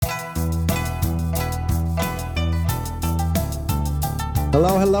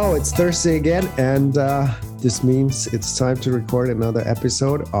Hello, hello. It's Thursday again, and this means it's time to record another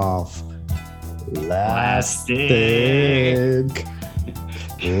episode of Plastic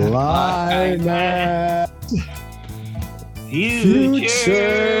Climate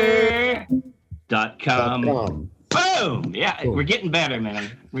Future.com. Boom! Yeah, we're getting better, man.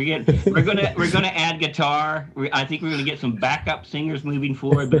 We're gonna add guitar. I think we're gonna get some backup singers moving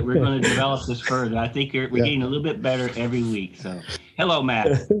forward, but we're gonna develop this further. I think we're getting a little bit better every week. So, hello,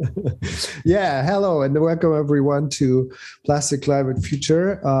 Matt. Yeah, hello, and welcome everyone to Plastic Climate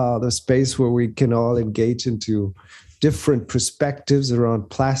Future, the space where we can all engage into different perspectives around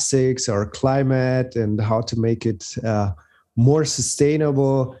plastics, our climate, and how to make it more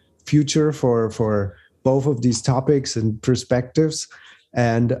sustainable future for both of these topics and perspectives.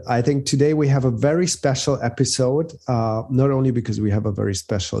 And I think today we have a very special episode, not only because we have a very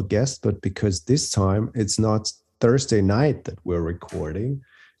special guest, but because this time it's not Thursday night that we're recording,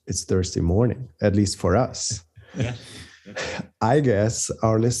 it's Thursday morning, at least for us. Yes. I guess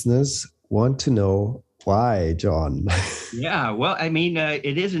our listeners want to know why, John. Yeah, well, I mean,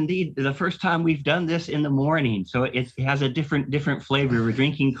 it is indeed the first time we've done this in the morning, so it has a different flavor. We're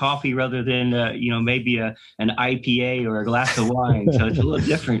drinking coffee rather than maybe an IPA or a glass of wine, so it's a little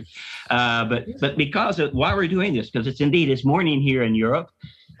different. But because of why we're doing this, because it's morning here in Europe.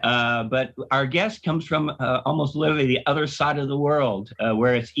 But our guest comes from almost literally the other side of the world,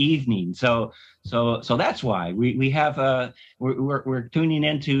 where it's evening. So that's why we have we're tuning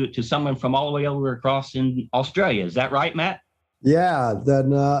in to someone from all the way over across in Australia. Is that right, Matt? Yeah.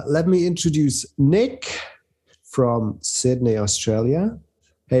 Then let me introduce Nick from Sydney, Australia.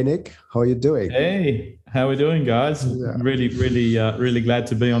 Hey, Nick, how are you doing? Hey, how are we doing, guys? Yeah. Really glad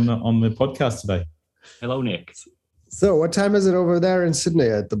to be on the podcast today. Hello, Nick. So what time is it over there in Sydney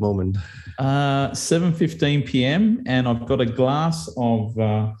at the moment? 7:15 p.m. and I've got a glass of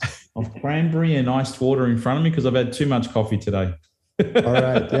cranberry and iced water in front of me because I've had too much coffee today. All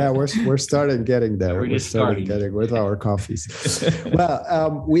right. Yeah, we're starting getting there. We're starting getting with our coffees.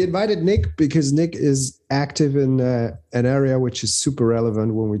 Well, we invited Nick because Nick is active in an area which is super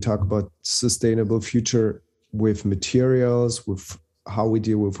relevant when we talk about sustainable future with materials, with how we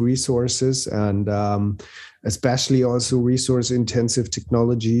deal with resources, and especially also resource-intensive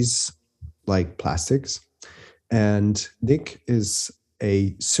technologies like plastics. And Nick is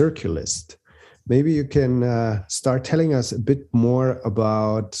a circulist. Maybe you can start telling us a bit more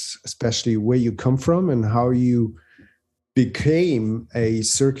about especially where you come from and how you became a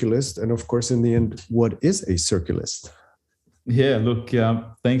circulist. And of course, in the end, what is a circulist? Yeah, look,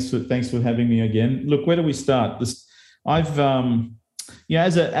 thanks for having me again. Look, where do we start? I've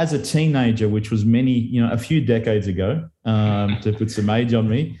as a teenager, which was a few decades ago, to put some age on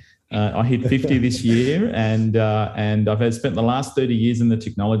me, I hit 50 this year, and I've spent the last 30 years in the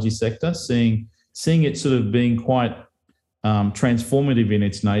technology sector, seeing it sort of being quite transformative in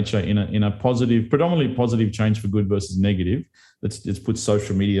its nature, in a positive, predominantly positive change for good versus negative. Let's put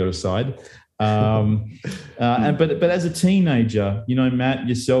social media aside. But as a teenager, Matt,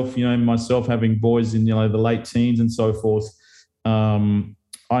 yourself, myself, having boys in the late teens and so forth.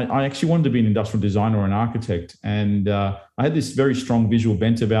 I actually wanted to be an industrial designer or an architect, and I had this very strong visual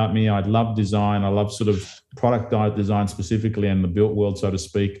bent about me. I love design. I love sort of product design specifically, and the built world, so to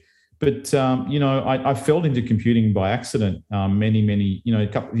speak. But I fell into computing by accident many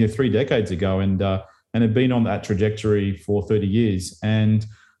 3 decades ago, and have been on that trajectory for 30 years. And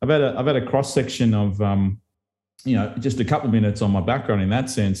I've had a cross section of just a couple of minutes on my background in that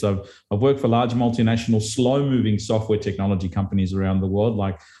sense. I've worked for large multinational, slow-moving software technology companies around the world,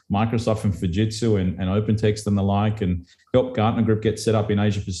 like Microsoft and Fujitsu and OpenText and the like, and helped Gartner Group get set up in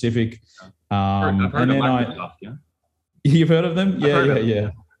Asia Pacific. I've heard of Microsoft, yeah. You've heard of them?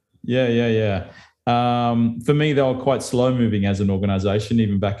 Yeah. For me, they were quite slow-moving as an organization,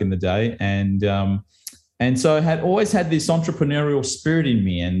 even back in the day, and so I had always had this entrepreneurial spirit in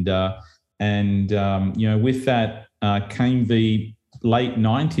me, and with that came the late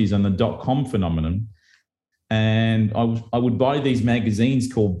 90s and the dot-com phenomenon. And I would buy these magazines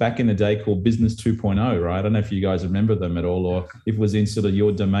back in the day called Business 2.0, right? I don't know if you guys remember them at all, or if it was in sort of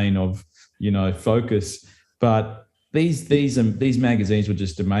your domain of, focus. But these magazines were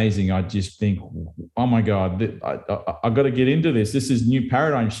just amazing. I just think, oh my God, I got to get into this. This is new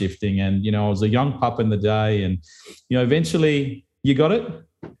paradigm shifting. And, I was a young pup in the day, and, eventually you got it?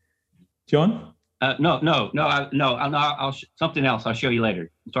 John? No. I'll something else. I'll show you later.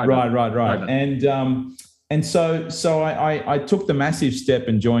 Sorry. Right. And so I took the massive step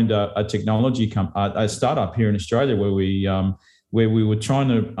and joined a technology a startup here in Australia, where we where we were trying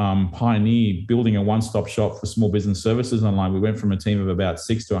to pioneer building a one-stop shop for small business services online. We went from a team of about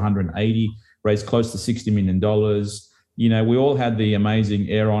 6 to 180, raised close to $60 million. We all had the amazing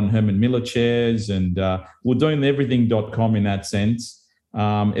Aeron Herman Miller chairs, and we're doing the everything.com in that sense.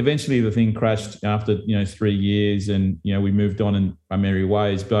 Eventually the thing crashed after 3 years, and we moved on in our merry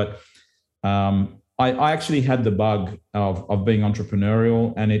ways. But I actually had the bug of being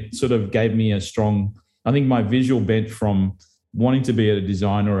entrepreneurial, and it sort of gave me a strong, I think my visual bent from wanting to be a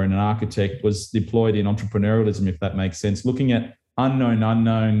designer and an architect was deployed in entrepreneurialism, if that makes sense, looking at unknown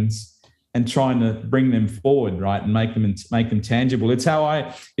unknowns and trying to bring them forward, right, and make them tangible. It's how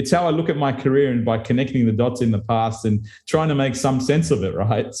I look at my career, and by connecting the dots in the past and trying to make some sense of it,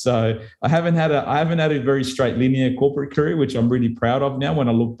 right? So I haven't had a very straight linear corporate career, which I'm really proud of now when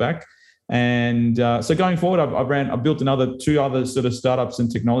I look back. And so going forward, I've built two other sort of startups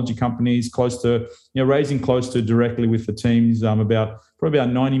and technology companies, raising close to directly with the teams, probably about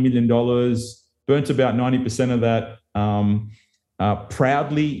 $90 million, burnt about 90% of that.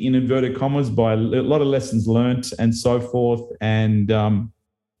 Proudly, in inverted commas, by a lot of lessons learnt and so forth. And then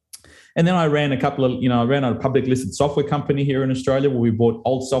I ran I ran a public listed software company here in Australia, where we bought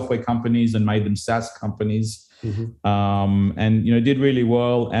old software companies and made them SaaS companies. Mm-hmm. And did really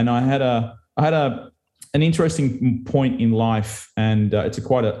well. And I had an interesting point in life, and it's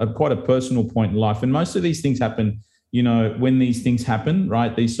quite a personal point in life. And most of these things happen, when these things happen,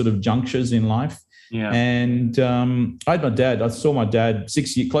 right? These sort of junctures in life. Yeah. And I had my dad. I saw my dad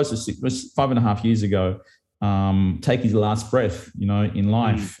 5.5 years ago, take his last breath, in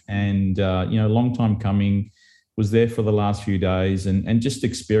life. And long time coming. Was there for the last few days, and just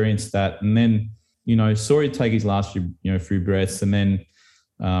experienced that. And then saw him take his last few breaths, and then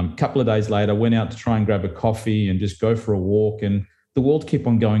a couple of days later went out to try and grab a coffee and just go for a walk. And the world kept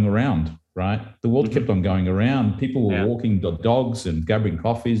on going around, right? The world kept on going around. People were walking dogs and grabbing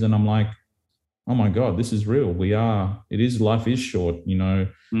coffees, and I'm like, oh my God, this is real. Life is short,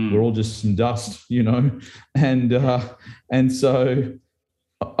 we're all just some dust, and so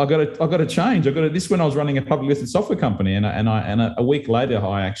I got to change. This when I was running a public listed software company, and a week later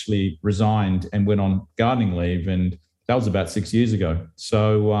I actually resigned and went on gardening leave, and that was about 6 years ago.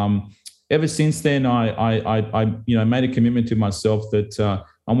 So ever since then, I made a commitment to myself that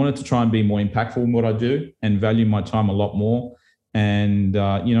I wanted to try and be more impactful in what I do and value my time a lot more. And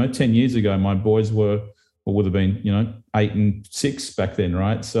 10 years ago, my boys would have been 8 and 6 back then,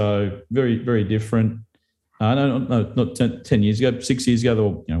 right? So very, very different. No, not 10 years ago, 6 years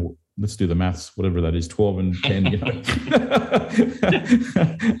ago, let's do the maths, whatever that is, 12 and 10,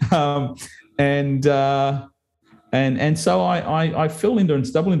 and so I fell into and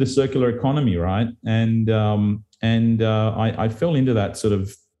stumbled into circular economy, right? And I fell into that sort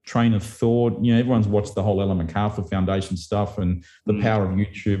of train of thought. Everyone's watched the whole Ellen MacArthur Foundation stuff and the power of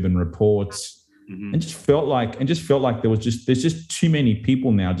YouTube and reports, and just felt like there's just too many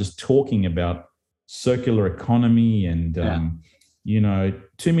people now just talking about circular economy, and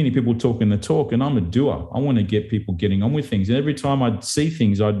too many people talking the talk, and I'm a doer. I want to get people getting on with things. And every time I'd see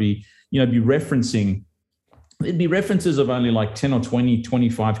things, I'd be referencing, there'd be references of only like 10 or 20,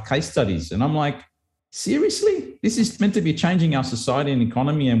 25 case studies. And I'm like, seriously? This is meant to be changing our society and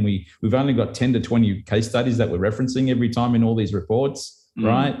economy, and we've only got 10 to 20 case studies that we're referencing every time in all these reports,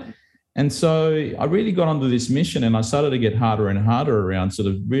 right? And so I really got onto this mission, and I started to get harder and harder around sort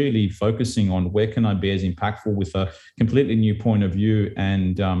of really focusing on where can I be as impactful with a completely new point of view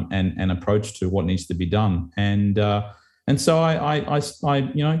and approach to what needs to be done. And so I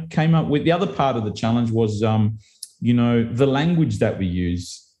came up with the other part of the challenge was, the language that we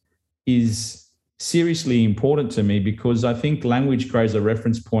use is seriously important to me, because I think language creates a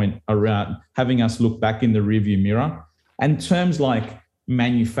reference point around having us look back in the rearview mirror, and terms like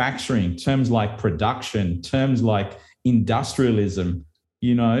manufacturing, terms like production, terms like industrialism,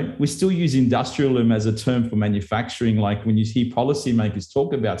 we still use industrialism as a term for manufacturing. Like when you hear policymakers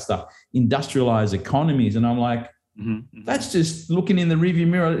talk about stuff, industrialized economies, and I'm like, that's just looking in the rearview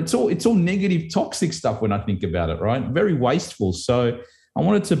mirror. It's all negative, toxic stuff when I think about it, right? Very wasteful. So I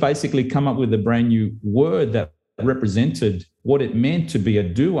wanted to basically come up with a brand new word that represented what it meant to be a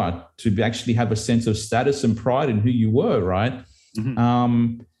doer, to actually have a sense of status and pride in who you were, right?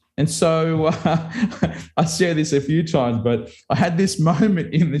 And so I share this a few times, but I had this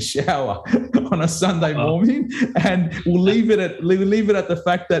moment in the shower on a Sunday morning, and we'll leave it at the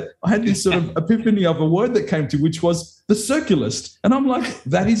fact that I had this sort of epiphany of a word that came to, which was the Circulist, and I'm like,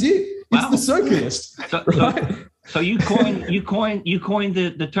 that is it. It's the Circulist, right? So you coined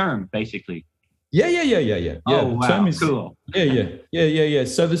the term basically. Yeah. Oh, wow. Term is, cool. Yeah.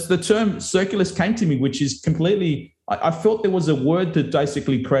 So the term Circulist came to me, which is completely, I felt there was a word to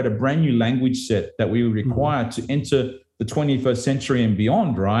basically create a brand new language set that we would require to enter the 21st century and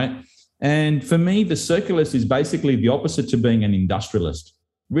beyond, right? And for me, the circulist is basically the opposite to being an industrialist.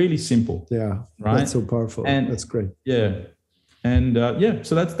 Really simple. Yeah, right. That's so powerful. And that's great. Yeah, and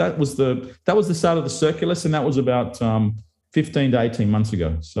so that was the start of the Circulist, and that was about 15 to 18 months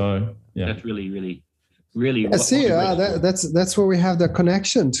ago. So yeah, that's really. That's where we have the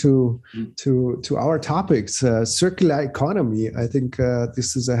connection to our topics. Circular economy. I think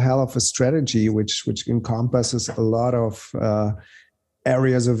this is a hell of a strategy which encompasses a lot of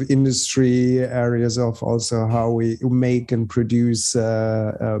areas of industry, areas of also how we make and produce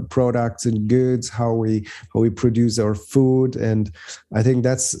products and goods, how we produce our food. And I think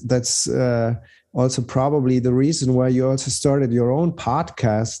that's also probably the reason why you also started your own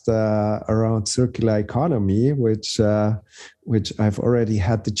podcast around circular economy, which I've already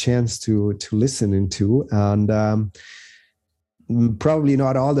had the chance to listen into, and probably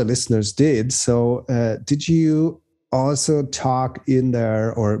not all the listeners did. So did you also talk in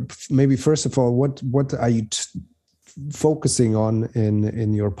there, or maybe first of all, what are you focusing on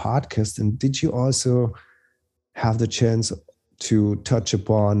in your podcast, and did you also have the chance to touch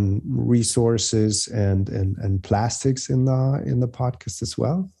upon resources and plastics in the podcast as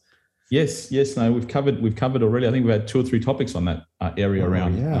well? Yes. No, we've covered already. I think we've had 2 or 3 topics on that area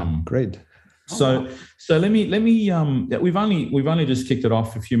around. Yeah, great. So let me. We've only just kicked it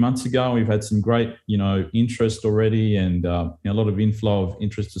off a few months ago. We've had some great, interest already, and a lot of inflow of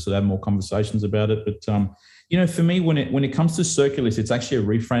interest to sort of have more conversations about it. But for me, when it comes to Circulist, it's actually a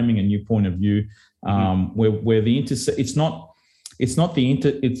reframing, a new point of view, where the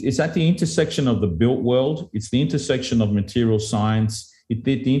it's at the intersection of the built world. It's the intersection of material science. It's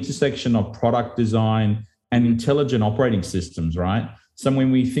the intersection of product design and intelligent operating systems, right? So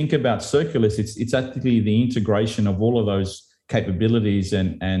when we think about Circulist, it's actually the integration of all of those capabilities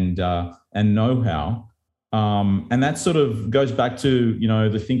and know-how, and that sort of goes back to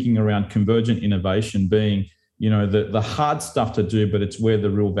the thinking around convergent innovation being the hard stuff to do, but it's where the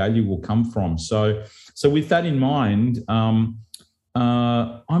real value will come from. So with that in mind, I'm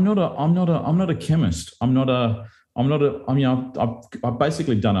not a chemist. I've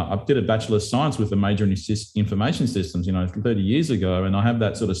basically did a Bachelor of Science with a major in information systems, 30 years ago, and I have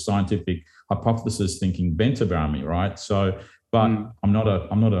that sort of scientific hypothesis thinking bent about me, right? So, but I'm not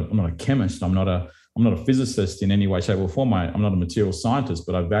a chemist. I'm not a physicist in any way, shape, or form. I'm not a material scientist,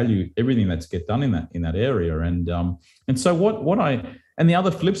 but I value everything that's get done in that area. And so and the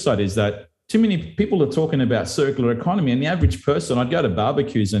other flip side is that too many people are talking about circular economy, and the average person, I'd go to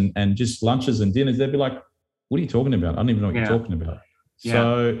barbecues and just lunches and dinners, they'd be like, what are you talking about? I don't even know what you're talking about. Yeah.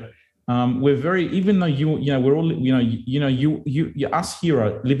 So we're very, even though we're all, us here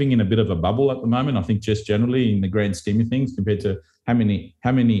are living in a bit of a bubble at the moment. I think just generally in the grand scheme of things, compared to how many,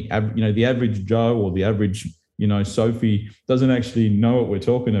 the average Joe or the average, Sophie doesn't actually know what we're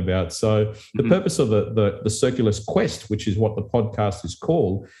talking about. So the purpose of the Circulist Quest, which is what the podcast is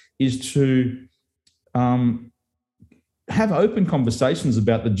called, is to have open conversations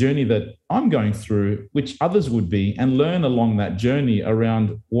about the journey that I'm going through, which others would be, and learn along that journey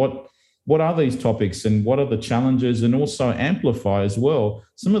around what are these topics and what are the challenges, and also amplify as well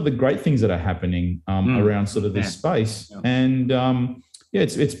some of the great things that are happening around sort of this space. Yeah. And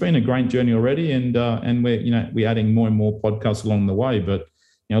it's been a great journey already, and we're adding more and more podcasts along the way. But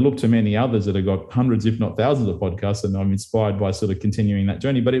look to many others that have got hundreds, if not thousands, of podcasts, and I'm inspired by sort of continuing that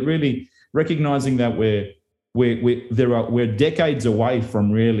journey. But it really recognizing that we're decades away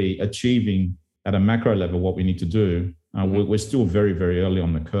from really achieving at a macro level what we need to do. We're still very, very early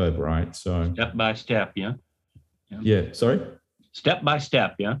on the curve, right? So step by step, yeah. Yeah. Sorry. Step by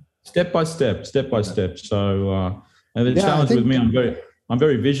step, yeah. Step by step. So, and the challenge with me, I'm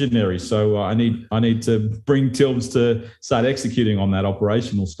very visionary. So I need to bring Tilms to start executing on that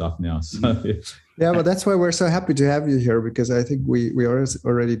operational stuff now. So. Yeah, but that's why we're so happy to have you here, because I think we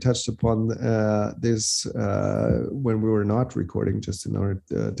already touched upon this when we were not recording, just in our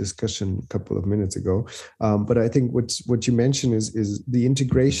discussion a couple of minutes ago. But I think what you mentioned is the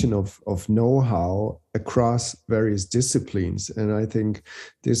integration of know-how across various disciplines, and I think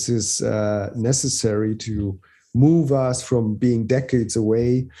this is necessary to move us from being decades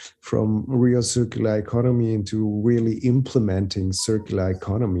away from real circular economy into really implementing circular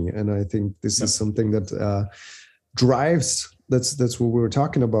economy. And I think this is something that drives, that's what we were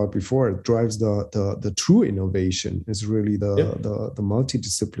talking about before, it drives the true innovation, is really the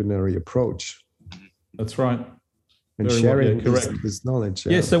multidisciplinary approach. That's right. And very sharing this knowledge.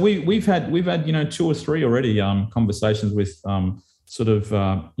 Yeah. So we've had 2 or 3 already conversations with sort of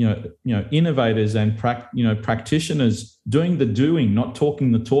innovators and practitioners doing the doing, not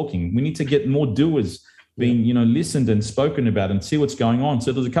talking the talking. We need to get more doers being listened and spoken about and see what's going on.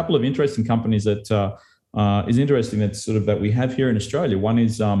 So there's a couple of interesting companies that is interesting that we have here in Australia. One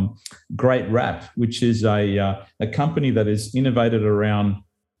is data-rte, which is a company that is innovated around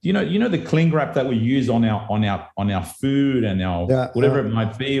the cling wrap that we use on our food and our whatever it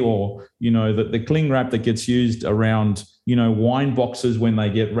might be, or the cling wrap that gets used around wine boxes when they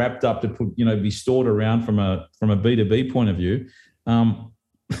get wrapped up to put be stored around from a B2B point of view.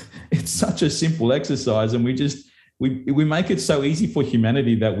 It's such a simple exercise, and we make it so easy for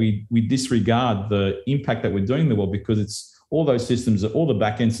humanity that we disregard the impact that we're doing in the world, because it's all those systems, all the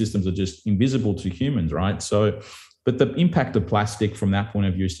back end systems are just invisible to humans, right? So. But the impact of plastic from that point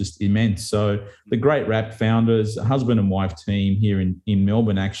of view is just immense. So the data-rte founders, a husband and wife team here in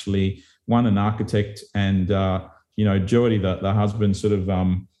Melbourne, actually, one an architect, and Jody, the husband, sort of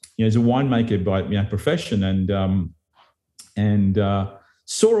is a winemaker by profession, and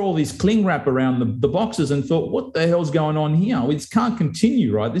saw all this cling wrap around the boxes and thought, what the hell's going on here? It can't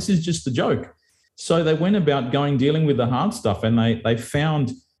continue, right? This is just a joke. So they went about dealing with the hard stuff, and they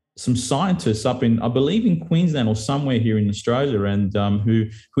found some scientists up in, I believe, in Queensland or somewhere here in Australia, and who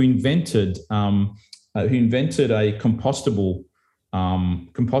invented a compostable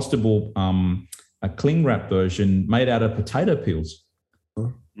a cling wrap version made out of potato peels,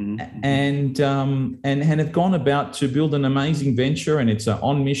 and have gone about to build an amazing venture, and it's an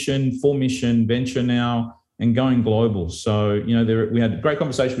for mission venture now and going global. So we had a great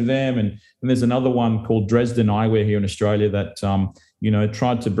conversation with them, and there's another one called Dresden Eyewear here in Australia that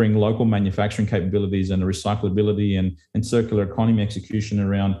tried to bring local manufacturing capabilities and recyclability and circular economy execution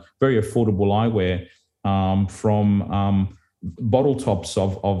around very affordable eyewear from bottle tops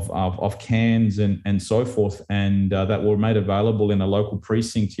of cans and so forth, and that were made available in a local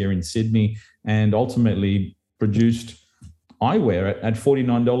precinct here in Sydney, and ultimately produced eyewear at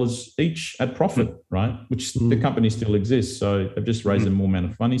 $49 each at profit, right? Which the company still exists. So they've just raised more amount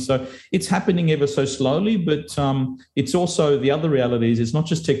of money. So it's happening ever so slowly, but it's also, the other reality is it's not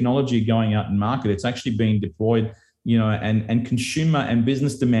just technology going out in market, it's actually being deployed, and consumer and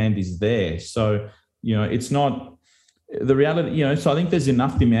business demand is there. So, it's not the reality, so I think there's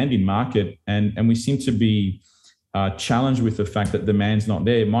enough demand in market, and we seem to be challenged with the fact that demand's not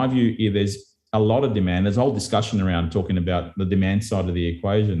there. In my view, there's a lot of demand. There's a whole discussion around talking about the demand side of the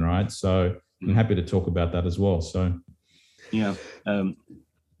equation, right? So I'm happy to talk about that as well. So, go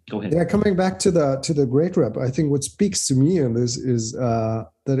ahead. Yeah, coming back to the data-rte, I think what speaks to me in this is that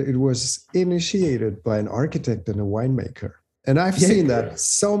it was initiated by an architect and a winemaker, and I've seen that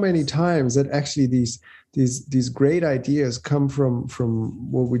so many times that actually these great ideas come from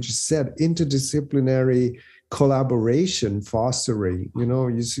what we just said, interdisciplinary collaboration fostering.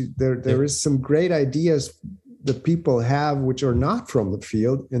 You see there is some great ideas that people have which are not from the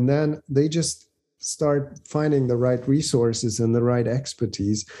field, and then they just start finding the right resources and the right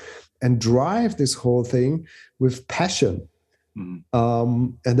expertise and drive this whole thing with passion.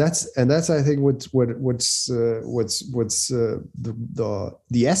 And that's I think what's the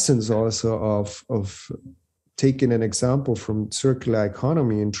essence also of taking an example from circular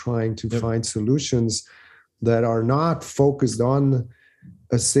economy and trying to find solutions that are not focused on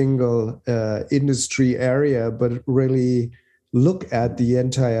a single industry area, but really look at the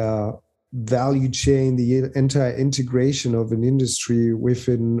entire value chain, the entire integration of an industry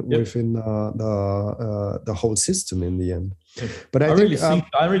within the whole system in the end. But I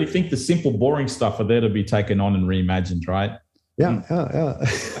really think the simple, boring stuff are there to be taken on and reimagined, right?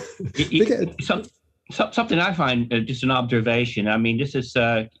 Something I find, just an observation. I mean, this has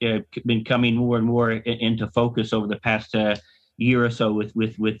been coming more and more into focus over the past year or so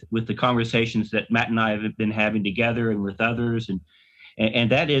with the conversations that Matt and I have been having together and with others, and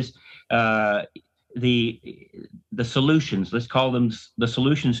that is the solutions. Let's call them the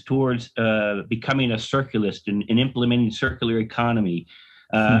solutions towards becoming a circulist and implementing circular economy.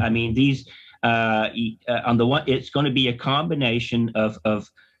 I mean, these on the one, it's going to be a combination of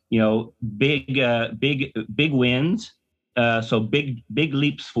big wins, so big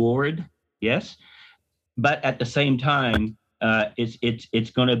leaps forward, yes, but at the same time,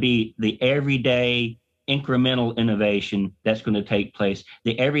 it's going to be the everyday incremental innovation that's going to take place.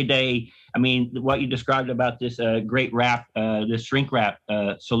 The everyday, I mean, what you described about this great wrap, this shrink wrap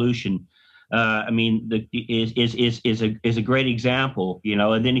solution. I mean, is a great example,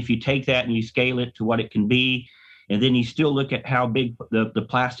 and then if you take that and you scale it to what it can be, and then you still look at how big the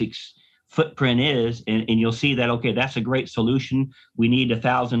plastics footprint is, and you'll see that, okay, that's a great solution. We need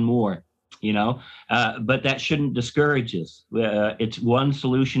 1,000 more. but that shouldn't discourage us. It's one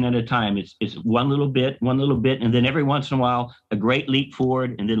solution at a time. It's one little bit, and then every once in a while, a great leap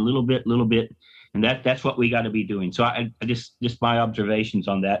forward, and then a little bit, and that's what we got to be doing. So I just my observations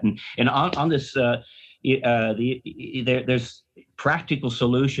on that, and on this, there's practical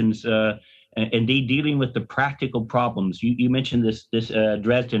solutions. Indeed, dealing with the practical problems. You mentioned this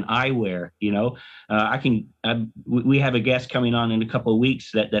Dresden eyewear. We have a guest coming on in a couple of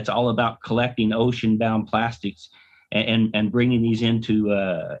weeks that's all about collecting ocean-bound plastics and bringing these into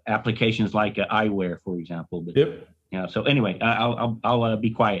applications like eyewear, for example. But, yep. So anyway, I'll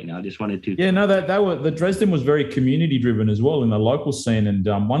be quiet now. I just wanted to. Yeah, no, the Dresden was very community driven as well in the local scene, and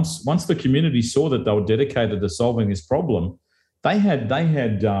once the community saw that they were dedicated to solving this problem, they had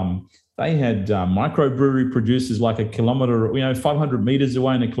microbrewery producers like a kilometre, 500 metres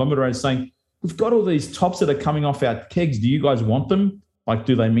away and a kilometre away saying, we've got all these tops that are coming off our kegs. Do you guys want them? Like,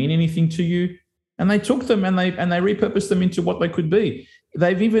 do they mean anything to you? And they took them and they repurposed them into what they could be.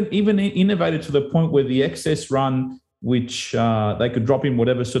 They've even innovated to the point where the excess run, which they could drop in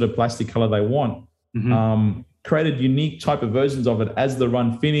whatever sort of plastic colour they want, created unique type of versions of it as the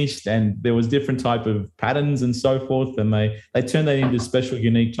run finished, and there was different type of patterns and so forth, and they turned that into special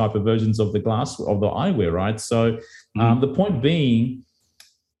unique type of versions of the glass of the eyewear, right? So the point being,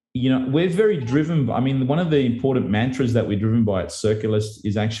 we're very driven. One of the important mantras that we're driven by at Circulist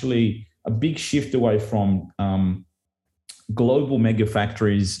is actually a big shift away from global mega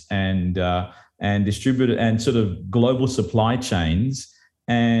factories and distributed and sort of global supply chains,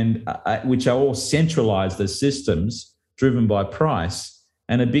 and which are all centralized as systems driven by price,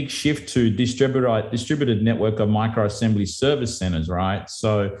 and a big shift to distributed network of microassembly service centers, right?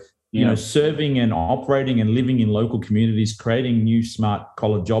 So, serving and operating and living in local communities, creating new smart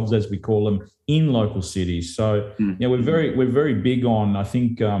collar jobs, as we call them, in local cities. So, we're very big on, I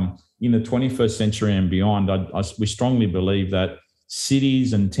think, in the 21st century and beyond, we strongly believe that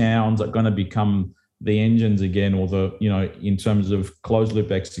cities and towns are going to become the engines again, or in terms of closed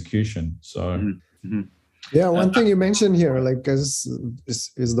loop execution. So, yeah, one thing you mentioned here, is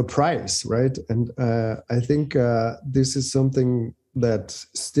the price, right? And I think this is something that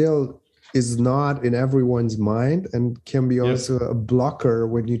still is not in everyone's mind and can be also a blocker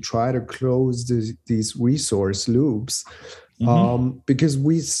when you try to close these resource loops, because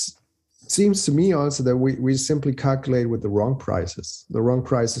seems to me also that we simply calculate with the wrong prices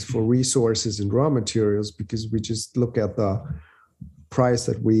for resources and raw materials, because we just look at the price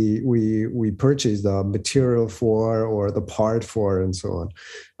that we purchase the material for or the part for and so on.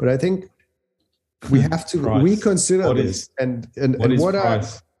 But I think we have to reconsider this and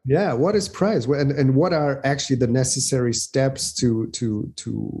what is price and what are actually the necessary steps to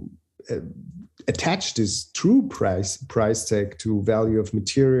attach this true price tag to value of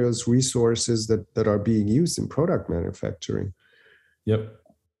materials, resources that are being used in product manufacturing. Yep.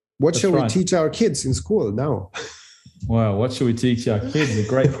 What shall we teach our kids in school now? Well, what should we teach our kids? A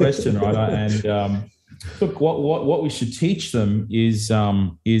great question, right? And look, what we should teach them is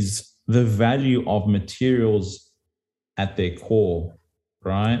the value of materials at their core,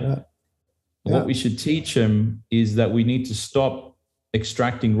 right? Yeah. What we should teach them is that we need to stop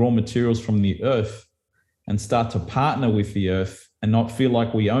extracting raw materials from the earth and start to partner with the earth and not feel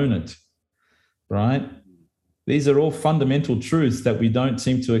like we own it, right? These are all fundamental truths that we don't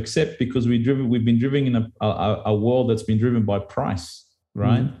seem to accept because we've been driven in a world that's been driven by price,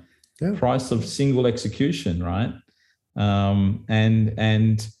 right? Yeah. Price of single execution, right?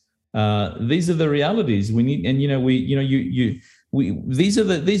 These are the realities we need, and these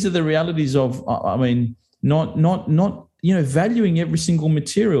are the realities of, not valuing every single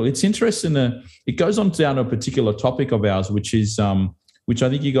material. It's interesting. It goes on down a particular topic of ours, which is, which I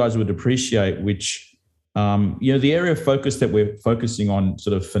think you guys would appreciate, which, the area of focus that we're focusing on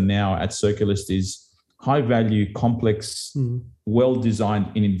sort of for now at Circulist is high value, complex,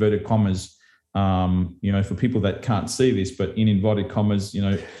 well-designed, in inverted commas, for people that can't see this, but in inverted commas,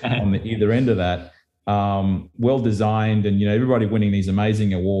 on the either end of that, well-designed, and, everybody winning these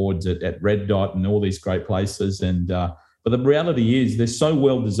amazing awards at Red Dot and all these great places. And, but the reality is they're so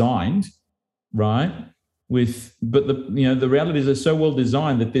well-designed, right? But the reality is they're so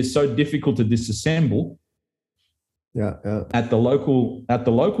well-designed that they're so difficult to disassemble. Yeah. At the local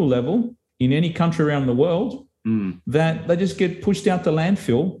level in any country around the world, that they just get pushed out to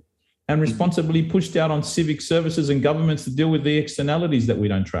landfill and responsibly pushed out on civic services and governments to deal with the externalities that we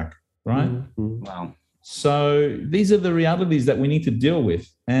don't track, right? Wow. So these are the realities that we need to deal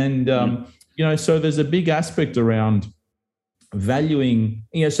with. And, so there's a big aspect around valuing,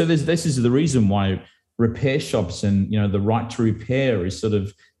 so this is the reason why repair shops and, the right to repair is sort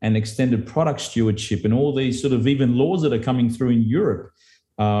of an extended product stewardship, and all these sort of even laws that are coming through in Europe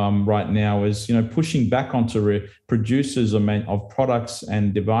right now is, pushing back onto producers of products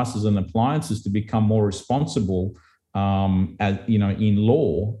and devices and appliances to become more responsible, in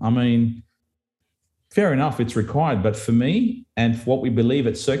law. I mean, fair enough, it's required. But for me, and for what we believe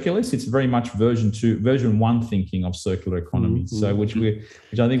at Circulist, it's very much version 1 thinking of circular economy. Mm-hmm. So which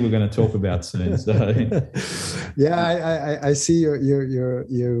I think we're going to talk about soon. So yeah, I see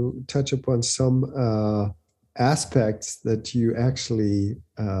you touch upon some aspects that you actually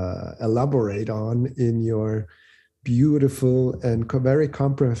elaborate on in your beautiful and very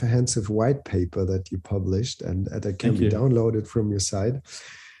comprehensive white paper that you published, and that can be downloaded from your site.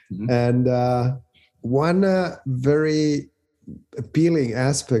 Mm-hmm. And one very appealing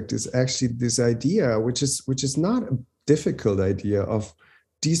aspect is actually this idea, which is not a difficult idea, of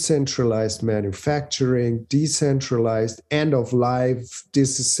decentralized manufacturing, decentralized end-of-life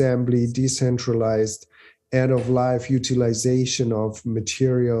disassembly, decentralized end-of-life utilization of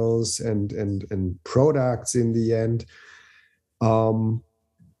materials and products in the end. How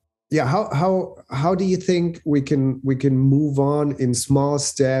do you think we can move on in small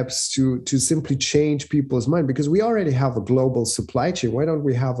steps to simply change people's mind? Because we already have a global supply chain. Why don't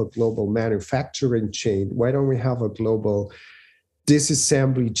we have a global manufacturing chain? Why don't we have a global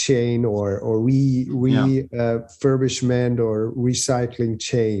disassembly chain or refurbishment or recycling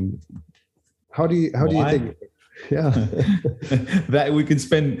chain? How do you think? Yeah, that we can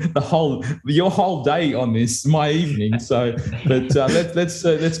spend your whole day on this, my evening. So, but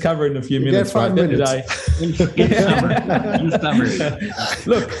let's cover it in a few minutes. Right? 5 minutes.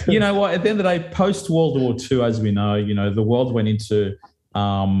 Look, you know what? At the end of the day, post World War II, as we know, the world went into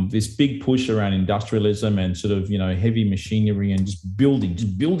this big push around industrialism and sort of, heavy machinery and just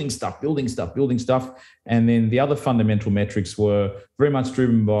building stuff. And then the other fundamental metrics were very much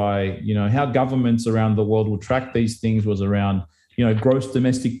driven by, how governments around the world would track these things was around, gross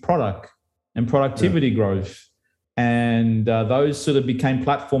domestic product and productivity growth. And those sort of became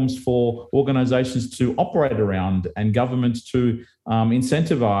platforms for organizations to operate around and governments to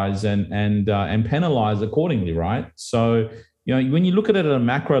incentivize and penalize accordingly, right? So, when you look at it at a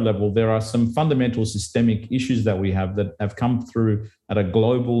macro level, there are some fundamental systemic issues that we have that have come through at a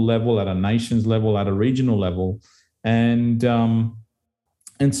global level, at a nation's level, at a regional level. And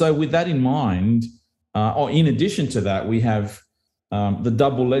so with that in mind, or in addition to that, we have the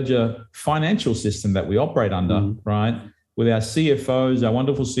double ledger financial system that we operate under, right? With our CFOs, our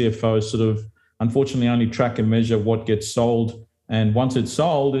wonderful CFOs sort of unfortunately only track and measure what gets sold. And once it's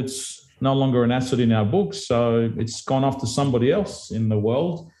sold, it's no longer an asset in our books. So it's gone off to somebody else in the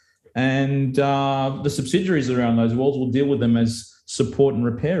world. And the subsidiaries around those worlds will deal with them as support and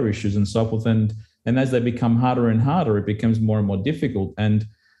repair issues and so forth. And as they become harder and harder, it becomes more and more difficult. And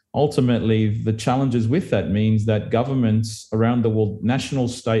ultimately, the challenges with that means that governments around the world, national,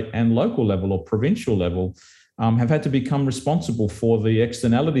 state, and local level or provincial level, have had to become responsible for the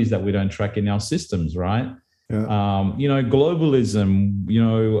externalities that we don't track in our systems, right? Yeah. Globalism, I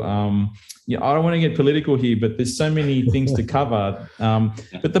don't want to get political here, but there's so many things to cover.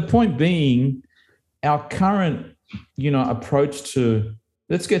 But the point being, our current, approach to,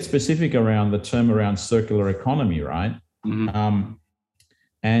 let's get specific around the term around circular economy, right? Mm-hmm.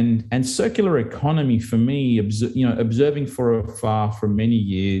 And circular economy for me, observing for many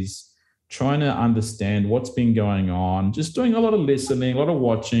years, trying to understand what's been going on, just doing a lot of listening, a lot of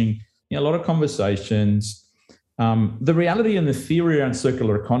watching, a lot of conversations. The reality and the theory around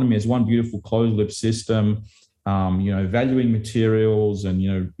circular economy is one beautiful closed loop system, valuing materials and,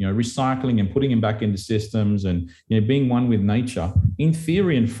 recycling and putting them back into systems and, being one with nature in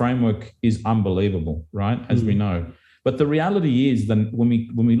theory and framework is unbelievable, right? As we know. But the reality is that when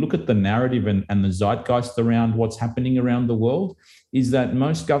we look at the narrative and the zeitgeist around what's happening around the world is that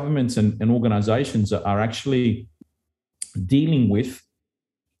most governments and organizations are actually dealing with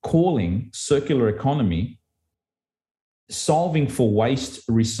calling circular economy solving for waste,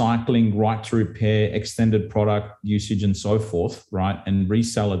 recycling, right to repair, extended product usage and so forth, right, and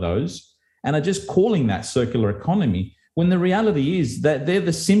resell of those, and are just calling that circular economy when the reality is that they're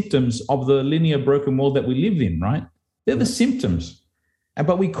the symptoms of the linear broken world that we live in, right? They're the symptoms.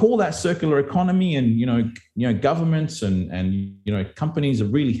 But we call that circular economy and, governments and companies are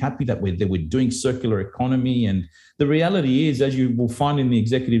really happy that we're doing circular economy. And the reality is, as you will find in the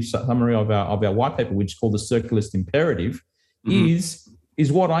executive summary of our white paper, which is called the Circulist Imperative, is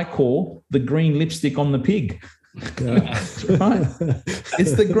what I call the green lipstick on the pig. Right?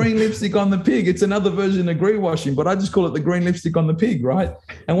 It's the green lipstick on the pig. It's another version of greenwashing, but I just call it the green lipstick on the pig, right?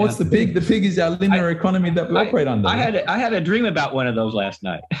 And what's the pig? The pig is our linear economy that we operate under. I had a dream about one of those last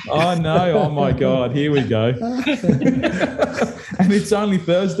night. Oh no! Oh my God! Here we go. And it's only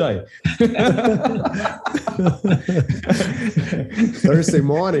Thursday. Thursday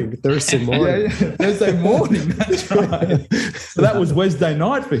morning. Yeah, Thursday morning. That's right. So that was Wednesday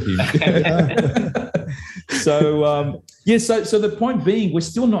night for him. So so the point being, we're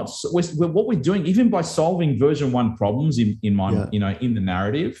still not. What we're doing, even by solving version 1 problems in the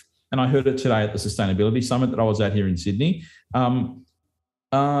narrative, and I heard it today at the Sustainability Summit that I was at here in Sydney.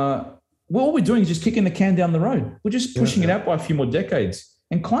 What we're doing is just kicking the can down the road. We're just pushing it out by a few more decades.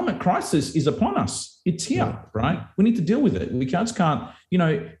 And climate crisis is upon us. It's here, right? We need to deal with it. We just can't.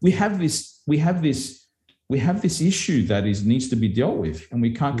 We have this issue that needs to be dealt with, and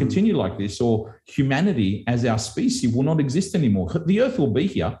we can't continue like this, or humanity as our species will not exist anymore. The Earth will be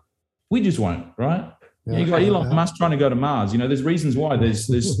here. We just won't, right? You got Elon Musk trying to go to Mars. There's reasons why. There's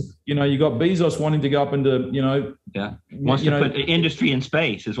you got Bezos wanting to go up into, wants to put the industry in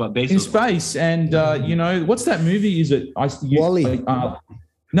space is what basically. In space. And, what's that movie? Is it? WALL-E.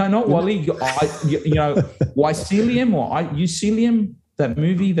 No, not WALL-E. Mycelium or Eucelium, that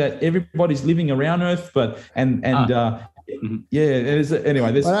movie that everybody's living around Earth, anyway. There's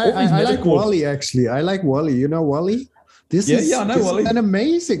all these I like WALL-E, actually. I like WALL-E. You know WALL-E? This is an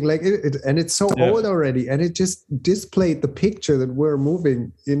amazing, and it's so old already, and it just displayed the picture that we're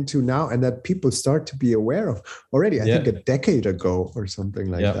moving into now, and that people start to be aware of already. I think a decade ago or something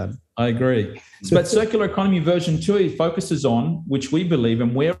like that. I agree. But circular economy version 2, it focuses on, which we believe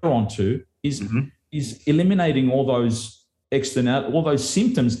and we're onto, is eliminating all those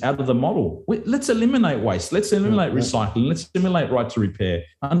symptoms out of the model. Let's eliminate waste. Let's eliminate recycling. Let's eliminate right to repair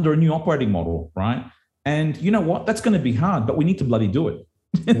under a new operating model, right? And you know what? That's going to be hard, but we need to bloody do it.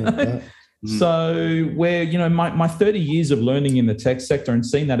 So my 30 years of learning in the tech sector and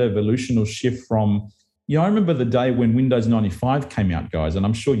seeing that evolutional shift from, I remember the day when Windows 95 came out, guys, and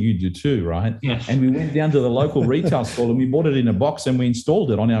I'm sure you do too, right? Yes. And we went down to the local retail store and we bought it in a box and we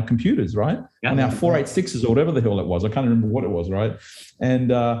installed it on our computers, right? On our 486s or whatever the hell it was. I can't remember what it was, right?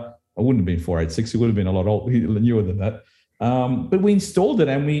 And I wouldn't have been 486. It would have been a lot newer than that. But we installed it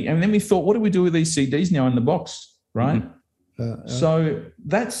and then we thought, what do we do with these CDs now in the box, right? So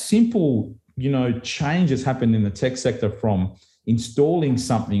that simple, change has happened in the tech sector from installing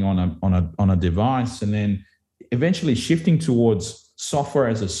something on a device and then eventually shifting towards software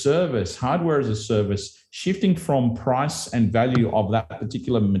as a service, hardware as a service, shifting from price and value of that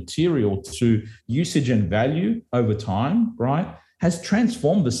particular material to usage and value over time, right? Has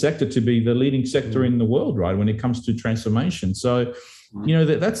transformed the sector to be the leading sector in the world, right, when it comes to transformation. So,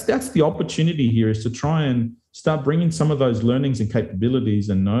 that's the opportunity here, is to try and start bringing some of those learnings and capabilities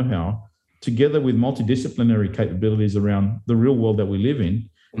and know-how together with multidisciplinary capabilities around the real world that we live in,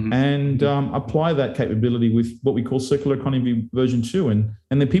 and apply that capability with what we call circular economy version 2.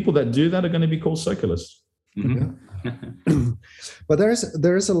 And the people that do that are going to be called circulists. But there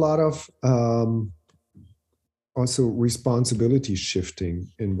is a lot of also responsibility shifting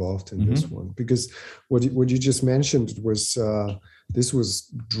involved in this one, because what you just mentioned was this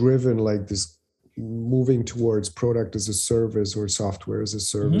was driven like this moving towards product as a service or software as a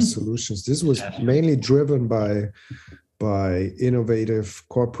service solutions. This was mainly driven by innovative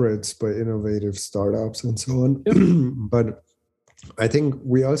corporates, by innovative startups and so on. But I think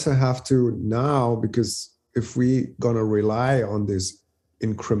we also have to now, because if we gonna rely on these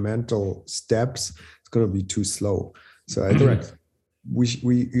incremental steps, going to be too slow. So I think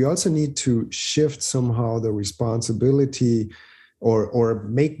we also need to shift somehow the responsibility or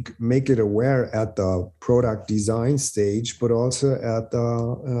make it aware at the product design stage, but also at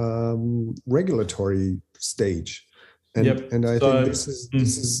the regulatory stage. And I think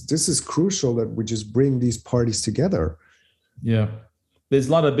this is crucial that we just bring these parties together. Yeah. There's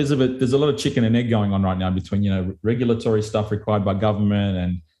a lot of chicken and egg going on right now between, regulatory stuff required by government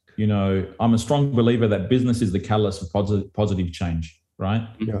and, I'm a strong believer that business is the catalyst for positive change, right?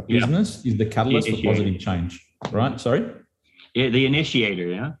 Business is the catalyst for positive change, right? Sorry? Yeah, the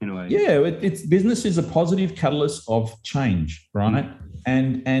initiator, in a way. Yeah, it's business is a positive catalyst of change, right?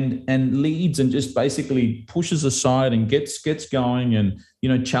 And leads and just basically pushes aside and gets going and,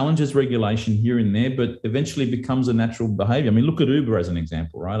 challenges regulation here and there, but eventually becomes a natural behavior. I mean, look at Uber as an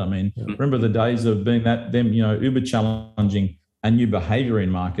example, right? I mean, remember the days of being Uber challenging a new behavior in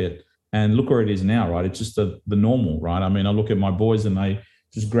market, and look where it is now, right? It's just the normal, right? I mean, I look at my boys and they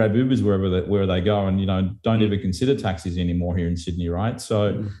just grab Ubers where they go, and don't ever consider taxis anymore here in Sydney, right?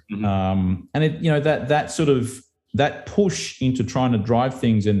 So, and it that push into trying to drive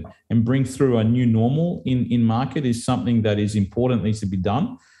things and bring through a new normal in market is something that is important, needs to be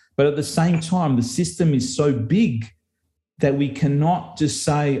done. But at the same time, the system is so big that we cannot just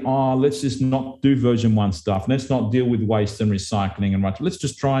say, oh, let's just not do version 1 stuff. Let's not deal with waste and recycling and let's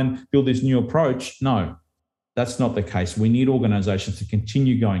just try and build this new approach. No, that's not the case. We need organizations to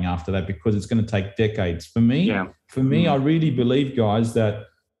continue going after that because it's going to take decades. For me, I really believe, guys, that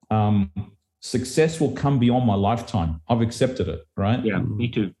success will come beyond my lifetime. I've accepted it, right? Yeah, me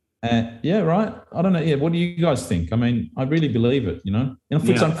too. Right. I don't know. Yeah, what do you guys think? I mean, I really believe it,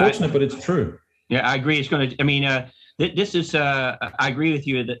 It's unfortunate, but it's true. Yeah, I agree. It's going to, this is, I agree with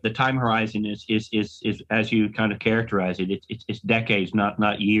you that the time horizon is as you kind of characterize it, it's decades,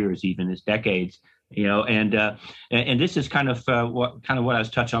 not years even, it's decades, and this is kind of what I was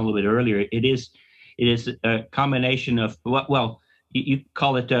touching on a little bit earlier. It is a combination of you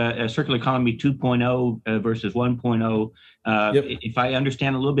call it a circular economy 2.0 versus 1.0. If I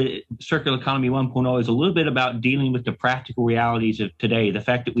understand a little bit, circular economy 1.0 is a little bit about dealing with the practical realities of today. The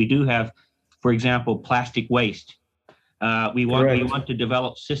fact that we do have, for example, plastic waste. We want to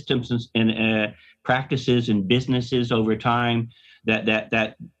develop systems and practices and businesses over time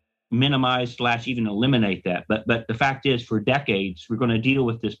that minimize / even eliminate that. But the fact is, for decades, we're going to deal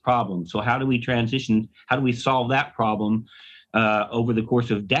with this problem. So how do we transition? How do we solve that problem over the course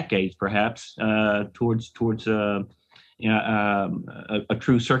of decades, perhaps, towards a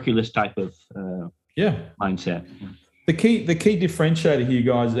true circulist type of mindset? The key differentiator here,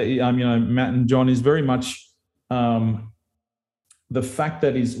 guys, Matt and John, is very much the fact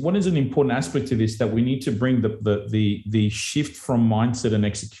that what is an important aspect to this, that we need to bring the shift from mindset and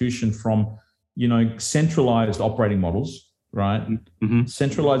execution from centralized operating models, right?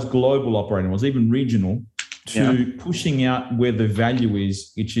 Centralized global operating models, even regional, to pushing out where the value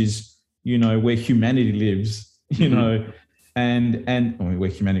is, which is where humanity lives, and where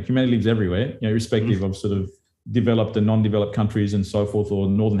humanity lives everywhere, irrespective of sort of developed and non-developed countries and so forth, or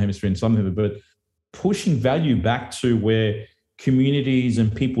Northern Hemisphere and something, but pushing value back to where communities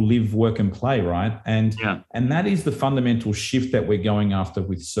and people live, work, and play, right? And that is the fundamental shift that we're going after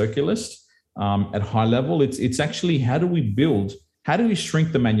with Circulist at high level. It's actually how do we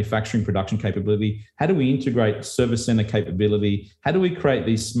shrink the manufacturing production capability? How do we integrate service center capability? How do we create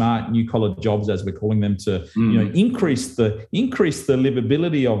these smart new collar jobs, as we're calling them, to increase the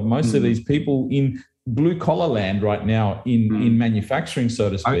livability of most of these people in blue collar land right now in manufacturing,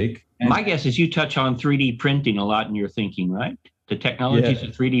 so to speak. My guess is you touch on 3D printing a lot in your thinking, right? The technologies of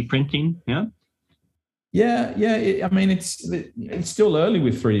 3D printing, it's still early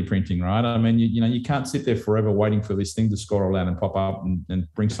with 3D printing, right? I mean, you can't sit there forever waiting for this thing to scroll out and pop up and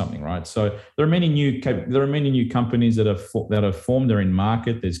bring something, right? So there are many new companies that have formed. They're in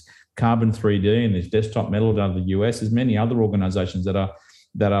market. There's Carbon 3D and there's Desktop Metal out of the US. There's many other organizations that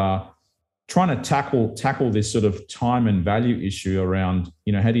are trying to tackle this sort of time and value issue around,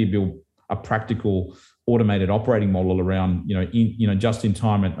 how do you build a practical automated operating model around, just in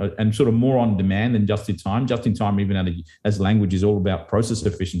time and sort of more on demand than just in time. Just in time, even as language, is all about process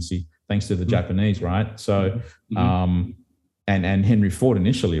efficiency, thanks to the Japanese, right? So, and Henry Ford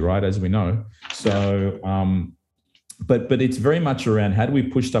initially, right, as we know. So, but it's very much around how do we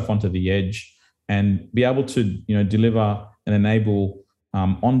push stuff onto the edge and be able to, deliver and enable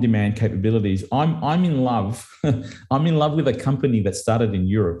on-demand capabilities. I'm in love. I'm in love with a company that started in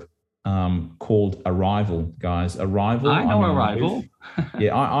Europe called Arrival, guys. Arrival. I know Arrival. I've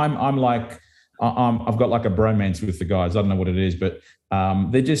got like a bromance with the guys. I don't know what it is, but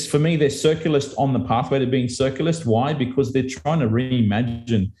they're just, for me, they're Circulist on the pathway to being Circulist. Why? Because they're trying to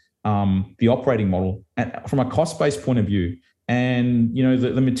reimagine the operating model from a cost-based point of view. And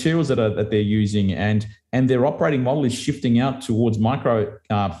the materials that they're using and their operating model is shifting out towards micro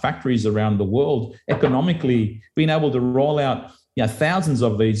factories around the world. Economically, being able to roll out thousands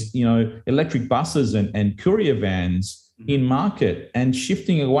of these electric buses and courier vans in market and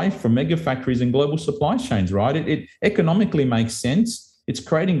shifting away from mega factories and global supply chains. Right? It economically makes sense. It's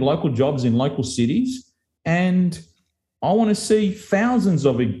creating local jobs in local cities, and I want to see thousands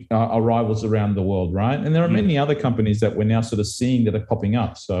of arrivals around the world, right? And there are many other companies that we're now sort of seeing that are popping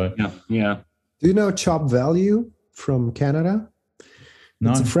up. So, Do you know Chop Value from Canada?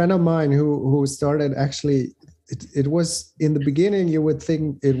 No. It's a friend of mine who started actually. It was in the beginning. You would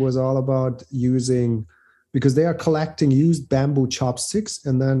think it was all about using, because they are collecting used bamboo chopsticks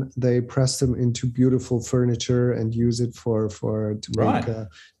and then they press them into beautiful furniture and use it to make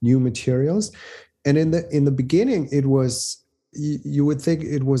new materials. And in the beginning, it was you would think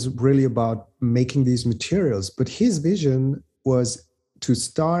it was really about making these materials, but his vision was to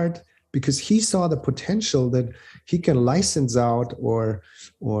start, because he saw the potential that he can license out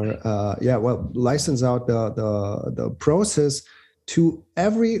license out the process to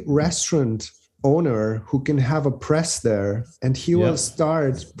every restaurant owner who can have a press there, and he will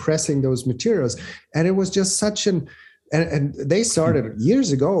start pressing those materials. And it was just such and they started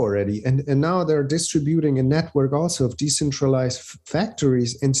years ago already, and now they're distributing a network also of decentralized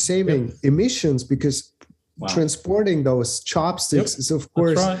factories and saving emissions, because transporting those chopsticks is of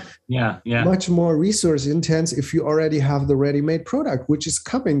course much more resource intense if you already have the ready-made product, which is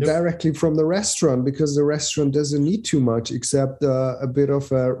coming directly from the restaurant, because the restaurant doesn't need too much except a bit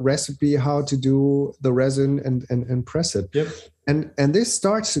of a recipe how to do the resin and press it. And this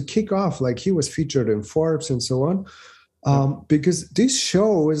starts to kick off, like he was featured in Forbes and so on. Because this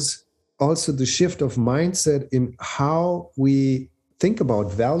shows also the shift of mindset in how we think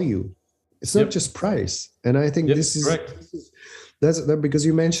about value. It's not just price. And I think this is that's because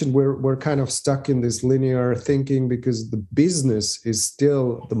you mentioned we're kind of stuck in this linear thinking, because the business is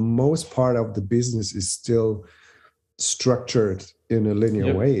still, the most part of the business is still structured in a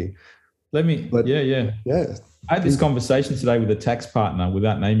linear way. I had this conversation today with a tax partner,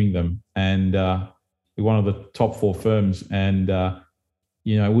 without naming them, and one of the top 4 firms, and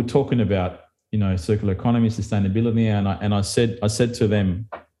we're talking about circular economy, sustainability, and I said to them,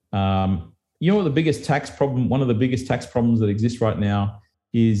 what the biggest tax problem? One of the biggest tax problems that exists right now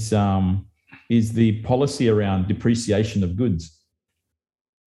is the policy around depreciation of goods.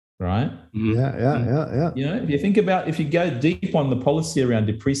 Right? Yeah. If you think about, if you go deep on the policy around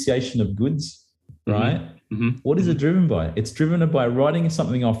depreciation of goods, right? What is it driven by? It's driven by writing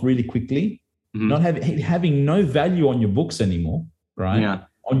something off really quickly. Not having no value on your books anymore, right?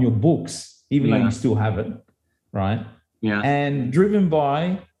 On your books, even though you still have it, right? And driven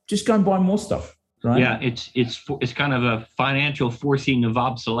by just go and buy more stuff, right? Yeah, it's kind of a financial forcing of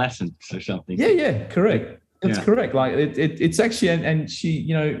obsolescence or something. Yeah, correct. That's correct. Like it's actually, and she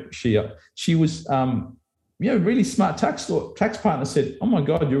was really smart tax partner said, "Oh my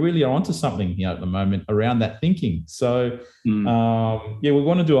God, you really are onto something here at the moment around that thinking." So we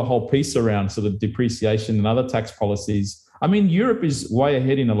want to do a whole piece around sort of depreciation and other tax policies. I mean, Europe is way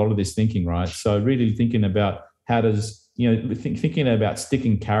ahead in a lot of this thinking, right? So really thinking about how does thinking about stick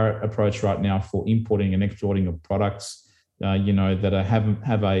and carrot approach right now for importing and exporting of products, that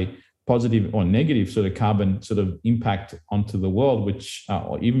have a positive or negative sort of carbon sort of impact onto the world, which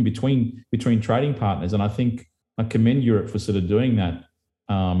or even between trading partners. And I think I commend Europe for sort of doing that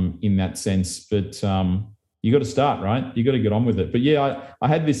in that sense. But you got to start, right? You got to get on with it. But I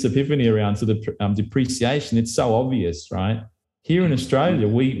had this epiphany around sort of depreciation. It's so obvious, right? Here in Australia,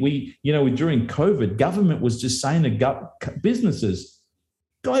 we during COVID, government was just saying to businesses,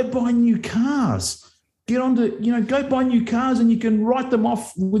 go buy new cars. Get on to, go buy new cars and you can write them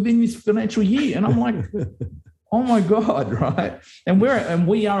off within this financial year. And I'm like, oh my God, right? And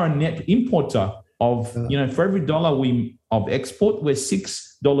we are a net importer of, for every dollar of export, we're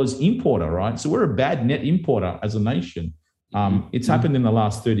 $6 importer, right? So we're a bad net importer as a nation. It's happened in the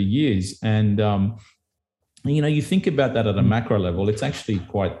last 30 years. And, you think about that at a macro level, it's actually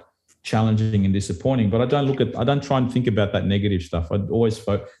quite challenging and disappointing, but I don't try and think about that negative stuff. I'd always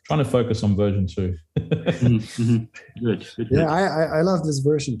trying to focus on version 2. Good. Yeah, I love this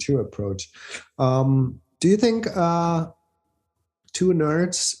version 2 approach. Do you think 2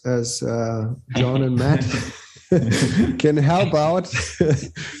 nerds as John and Matt can help out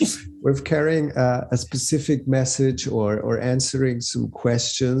with carrying a specific message or answering some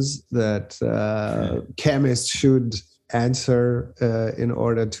questions that chemists should answer in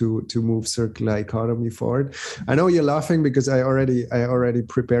order to move circular economy forward? I know you're laughing because I already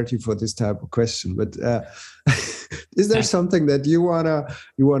prepared you for this type of question, but is there something that you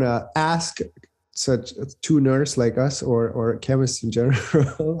wanna ask such 2 nerds like us or chemists in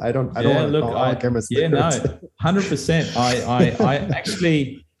general? I don't want to call all chemists. 100%. I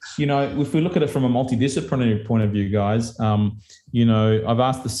actually, if we look at it from a multidisciplinary point of view, guys, I've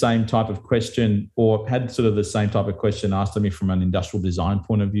asked the same type of question, or had sort of the same type of question asked of me from an industrial design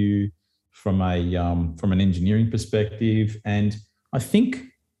point of view, from an engineering perspective, and I think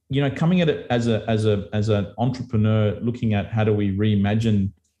coming at it as an entrepreneur, looking at how do we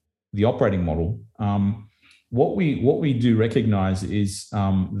reimagine the operating model. What we do recognize is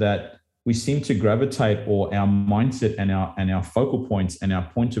that we seem to gravitate, or our mindset and our focal points and our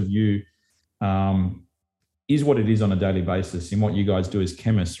point of view is what it is on a daily basis in what you guys do as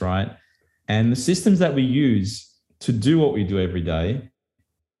chemists, right? And the systems that we use to do what we do every day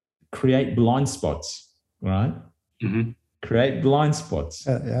create blind spots, right? create blind spots.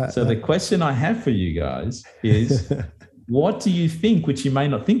 The question I have for you guys is, what do you think, which you may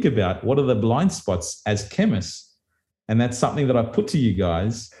not think about, what are the blind spots as chemists? And that's something that I put to you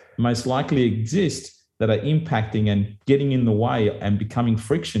guys, most likely exist, that are impacting and getting in the way and becoming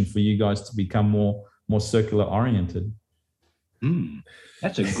friction for you guys to become more circular oriented.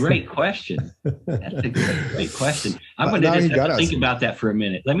 That's a great question. That's a great question. I'm going to just have to think about that for a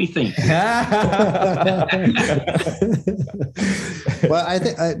minute. Let me think. Well, I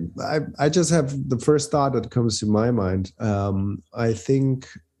think I just have the first thought that comes to my mind. I think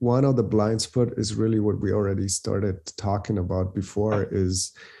one of the blind spot is really what we already started talking about before,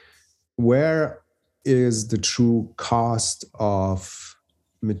 is where is the true cost of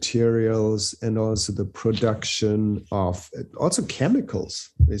materials and also the production of also chemicals.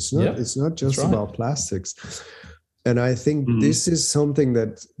 It's not just about plastics. And I think this is something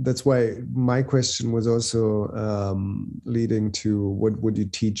that's why my question was also leading to what would you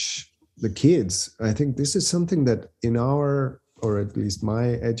teach the kids? I think this is something that in our, or at least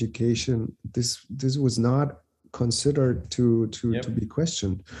my education, this was not considered to be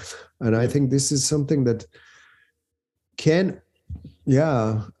questioned. And I think this is something that can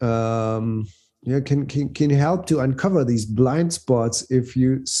help to uncover these blind spots if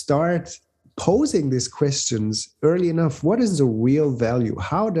you start posing these questions early enough. What is the real value?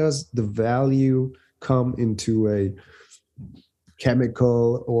 How does the value come into a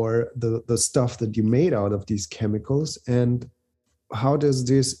chemical or the stuff that you made out of these chemicals? And how does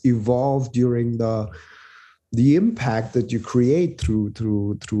this evolve during the impact that you create through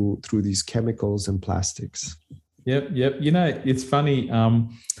these chemicals and plastics? Yep. You know, it's funny.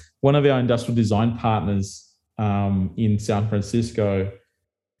 One of our industrial design partners in San Francisco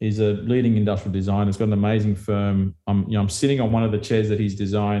is a leading industrial designer. He's got an amazing firm. I'm sitting on one of the chairs that he's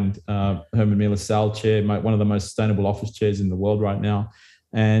designed, Herman Miller Saal chair, one of the most sustainable office chairs in the world right now.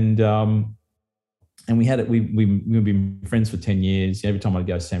 And we had it. We've been friends for 10 years. Every time I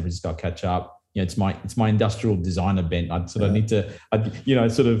go to San Francisco, I catch up. It's my industrial designer bent. I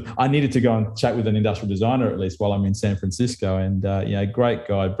needed to go and chat with an industrial designer at least while I'm in San Francisco. And great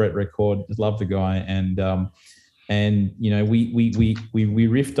guy, Brett Record, love the guy. And we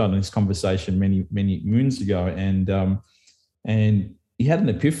riffed on this conversation many moons ago. And he had an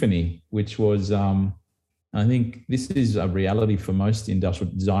epiphany, which was I think this is a reality for most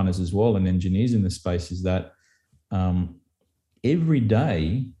industrial designers as well and engineers in the space, is that every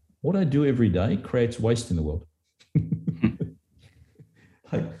day. What I do every day creates waste in the world.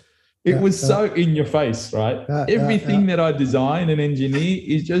 It was so in your face, right? Everything that I design and engineer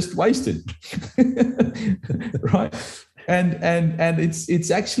is just wasted, right? And it's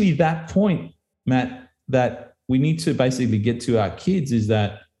actually that point, Matt, that we need to basically get to our kids, is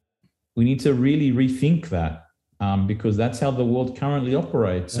that we need to really rethink that because that's how the world currently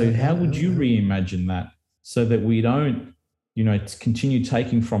operates. So how would you reimagine that so that we don't, continue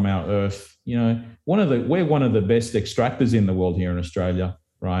taking from our earth? We're one of the best extractors in the world here in Australia,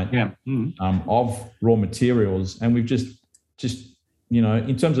 right? Yeah. Of raw materials, and we've just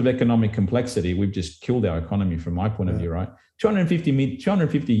in terms of economic complexity, we've just killed our economy from my point of view, right?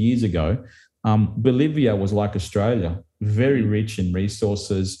 250 years ago, Bolivia was like Australia, very rich in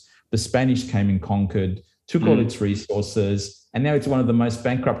resources. The Spanish came and conquered, took all its resources, and now it's one of the most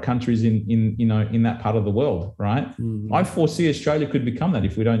bankrupt countries in that part of the world, right? I foresee Australia could become that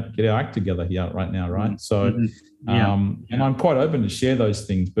if we don't get our act together here right now, right? So, and I'm quite open to share those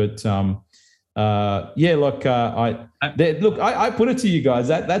things, but I put it to you guys.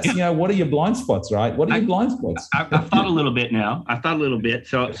 That's what are your blind spots, right? What are your blind spots? I've thought a little bit now.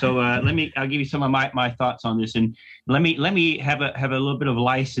 So I'll give you some of my thoughts on this, and let me have a little bit of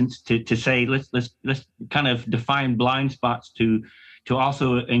license to say let's kind of define blind spots to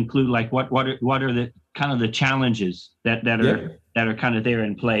also include like what are the kind of the challenges that are kind of there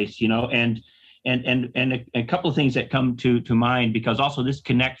in place, and a couple of things that come to mind, because also this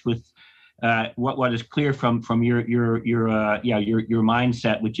connects with what is clear from your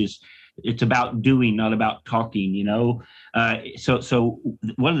mindset, which is it's about doing, not about talking, So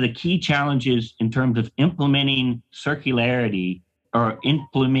one of the key challenges in terms of implementing circularity or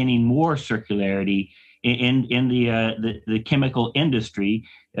implementing more circularity in the chemical industry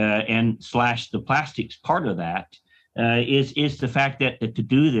and / the plastics part of that is the fact that to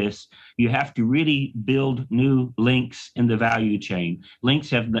do this, you have to really build new links in the value chain. Links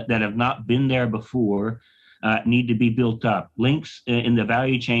that have not been there before need to be built up. Links in the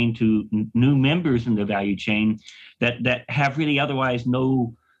value chain to new members in the value chain that have really otherwise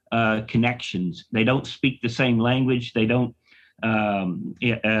no connections. They don't speak the same language. They don't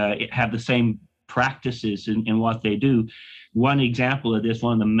have the same practices in what they do. One example of this,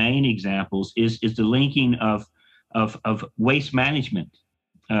 one of the main examples, is the linking of waste management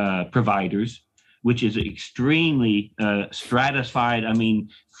providers, which is extremely stratified. I mean,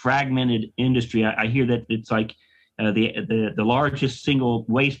 fragmented industry. I hear that it's like the largest single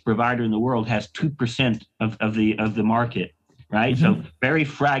waste provider in the world has 2% of the market, right? Mm-hmm. So very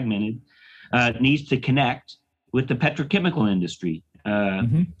fragmented. Needs to connect with the petrochemical industry.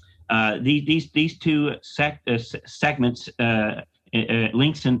 These two segments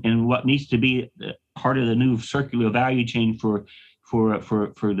links in what needs to be part of the new circular value chain for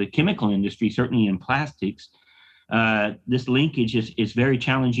the chemical industry, certainly in plastics. This linkage is very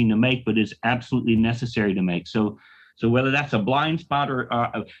challenging to make, but is absolutely necessary to make. So whether that's a blind spot or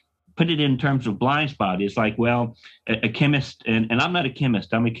put it in terms of blind spot, it's like, well, a chemist, and I'm not a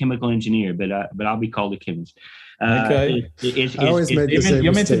chemist, I'm a chemical engineer, but I'll be called a chemist. Okay.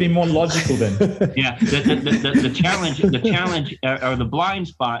 You're meant to be more logical then. Yeah. The challenge or the blind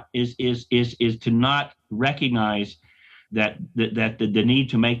spot is to not recognize that the need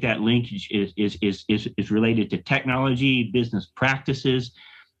to make that linkage is related to technology, business practices,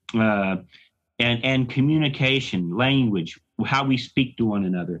 and communication, language, how we speak to one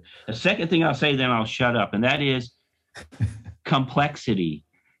another. The second thing I'll say, then I'll shut up, and that is complexity.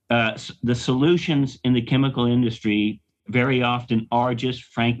 The solutions in the chemical industry very often are just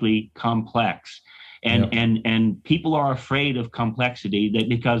frankly complex. And people are afraid of complexity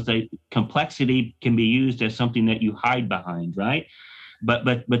because complexity can be used as something that you hide behind, right? But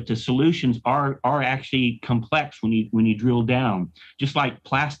the solutions are actually complex when you drill down, just like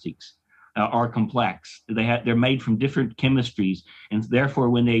plastics are complex. They're made from different chemistries, and therefore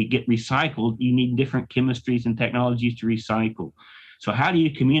when they get recycled, you need different chemistries and technologies to recycle. So how do you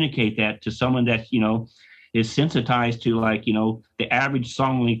communicate that to someone that, is sensitized to, like, the average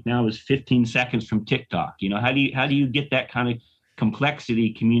song length now is 15 seconds from TikTok? How do you get that kind of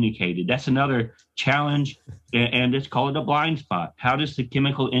complexity communicated? That's another challenge, and let's call it a blind spot. How does the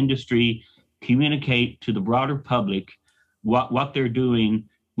chemical industry communicate to the broader public what they're doing,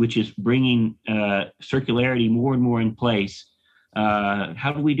 which is bringing circularity more and more in place?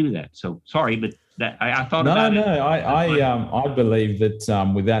 How do we do that? So sorry, but that I thought about it. I believe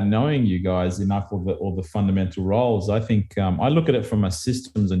that without knowing you guys enough of all the fundamental roles, I think I look at it from a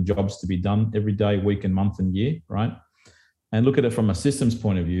systems and jobs to be done every day, week and month and year, right? And look at it from a systems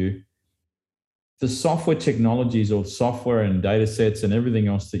point of view. The software technologies or software and data sets and everything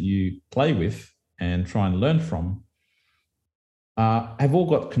else that you play with and try and learn from have all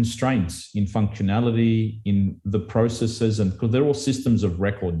got constraints in functionality, in the processes, and because they're all systems of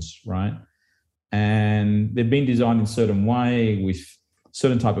records, right? And they've been designed in a certain way with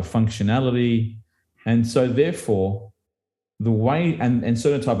certain type of functionality. And so therefore, the way and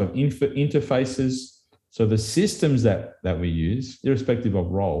certain type of interfaces, so the systems that we use, irrespective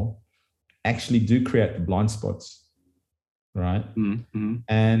of role, actually do create the blind spots, right? Mm-hmm.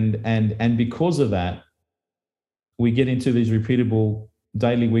 And because of that, we get into these repeatable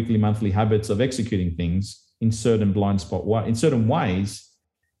daily, weekly, monthly habits of executing things in certain in certain ways,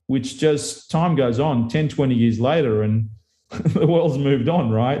 which just time goes on 10, 20 years later and the world's moved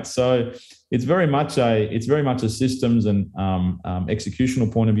on, right? So it's very much a systems and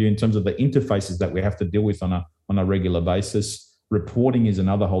executional point of view in terms of the interfaces that we have to deal with on a regular basis. Reporting is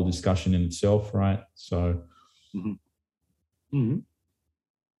another whole discussion in itself, right? So. Mm-hmm. Mm-hmm.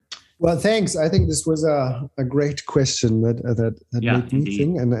 Well, thanks. I think this was a great question that made me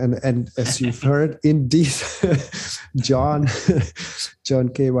think. And as you've heard, indeed, John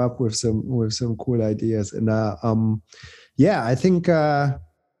came up with some cool ideas. And I think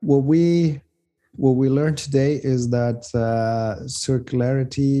what we learned today is that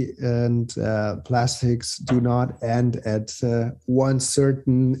circularity and plastics do not end at one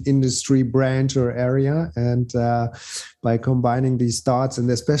certain industry branch or area. And by combining these thoughts, and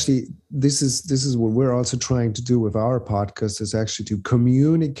especially this is what we're also trying to do with our podcast, is actually to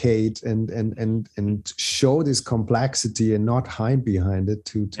communicate and show this complexity and not hide behind it,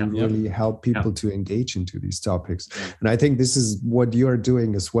 to really help people to engage into these topics. And I think this is what you're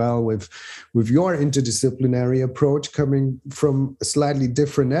doing as well with your interdisciplinary approach, coming from a slightly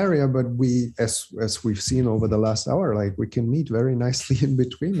different area, but we, as we've seen over the last hour, like, we can meet very nicely in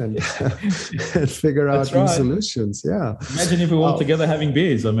between and figure out new solutions. Yeah. Imagine if we were all together having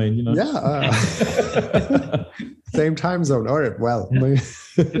beers. I mean, Yeah. Same time zone. All right. Well. I'll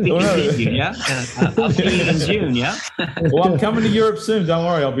see you in June. Yeah. Well, I'm coming to Europe soon. Don't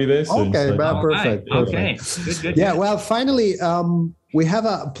worry, I'll be there soon. Okay. So. Perfect. Okay. Good. Yeah. Well, finally, We have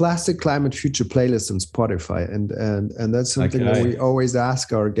a Plastic Climate Future playlist on Spotify, and that's something that we always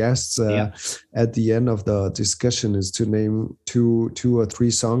ask our guests at the end of the discussion, is to name two or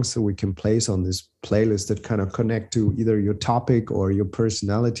three songs that we can place on this playlist that kind of connect to either your topic or your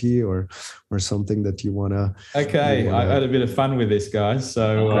personality or something that you want to. Okay, I had a bit of fun with this, guys.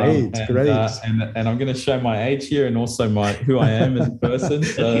 So great. And I'm going to show my age here and also who I am as a person.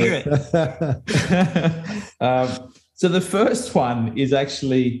 So, hear it. So the first one is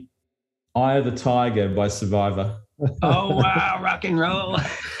actually "Eye of the Tiger" by Survivor. Oh wow, rock and roll.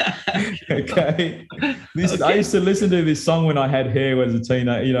 Okay. I used to listen to this song when I had hair as a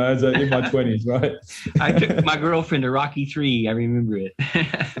teenager, in my 20s, right? I took my girlfriend to Rocky 3. I remember it.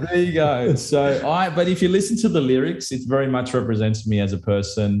 There you go. So but if you listen to the lyrics, it very much represents me as a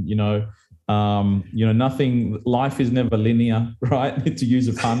person. Nothing. Life is never linear, right? To use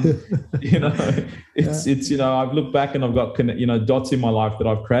a pun, it's I've looked back and I've got dots in my life that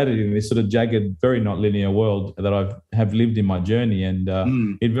I've created in this sort of jagged, very not linear world that I have lived in my journey, and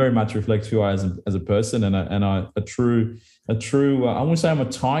it very much reflects who I am as a person, and a true. I won't say I'm a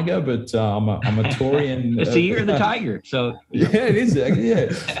tiger, but I'm a Taurian. So you're the tiger. So yeah, it is.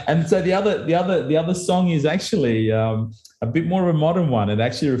 Yeah, and so the other song is actually a bit more of a modern one. It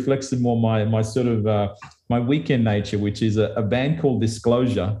actually reflects more my sort of my weekend nature, which is a band called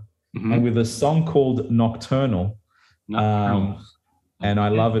Disclosure, and with a song called Nocturnal. And I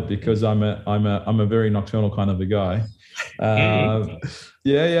love it because I'm a very nocturnal kind of a guy.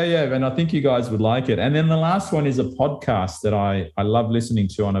 Yeah. And I think you guys would like it. And then the last one is a podcast that I love listening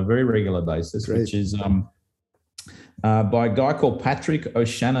to on a very regular basis, which is by a guy called Patrick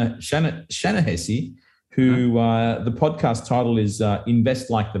O'Shaughnessy, who the podcast title is Invest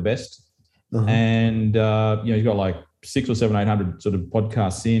Like the Best. And, he's got like 600 or 700, 800 sort of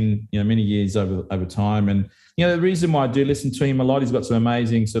podcasts in, many years over time. And, the reason why I do listen to him a lot, he's got some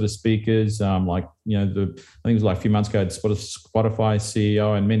amazing sort of speakers, I think it was like a few months ago, Spotify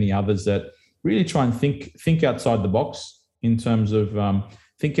CEO and many others that really try and think outside the box in terms of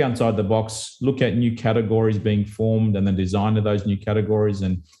think outside the box, look at new categories being formed and the design of those new categories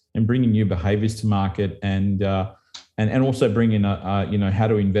and bringing new behaviors to market and also bringing how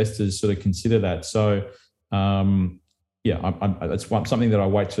do investors sort of consider that. So, that's something that I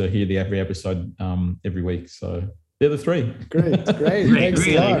wait to hear every episode every week. So they're the three. Great. Thanks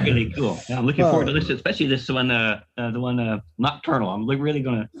really cool. Yeah, I'm looking forward to this, especially this one, the one Nocturnal. I'm really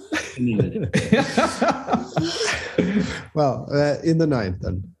going to with it. Well, in the 9th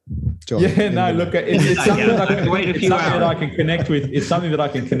then. John, it's something that I can connect with. It's something that I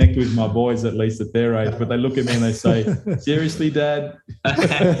can connect with my boys, at least at their age. But they look at me and they say, "Seriously, Dad?"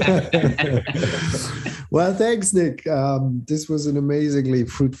 Well, thanks, Nick. This was an amazingly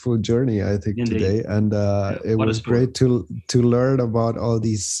fruitful journey, I think, today, and it was great to learn about all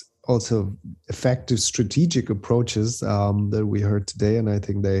these also effective strategic approaches that we heard today, and I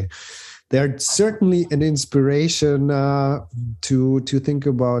think they're certainly an inspiration to think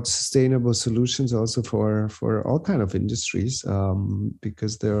about sustainable solutions also for all kind of industries,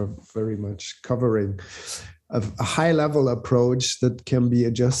 because they're very much covering a high level approach that can be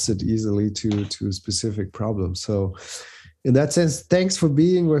adjusted easily to specific problems. So in that sense, thanks for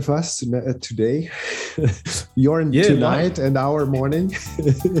being with us today. You're tonight and our morning.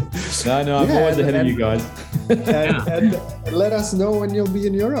 No, I'm always ahead of you guys. and let us know when you'll be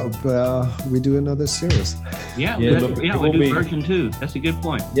in Europe. We do another series. We do version 2. That's a good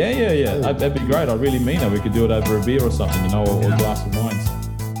point. Yeah. That'd be great. I really mean it. We could do it over a beer or something, or a glass of wine.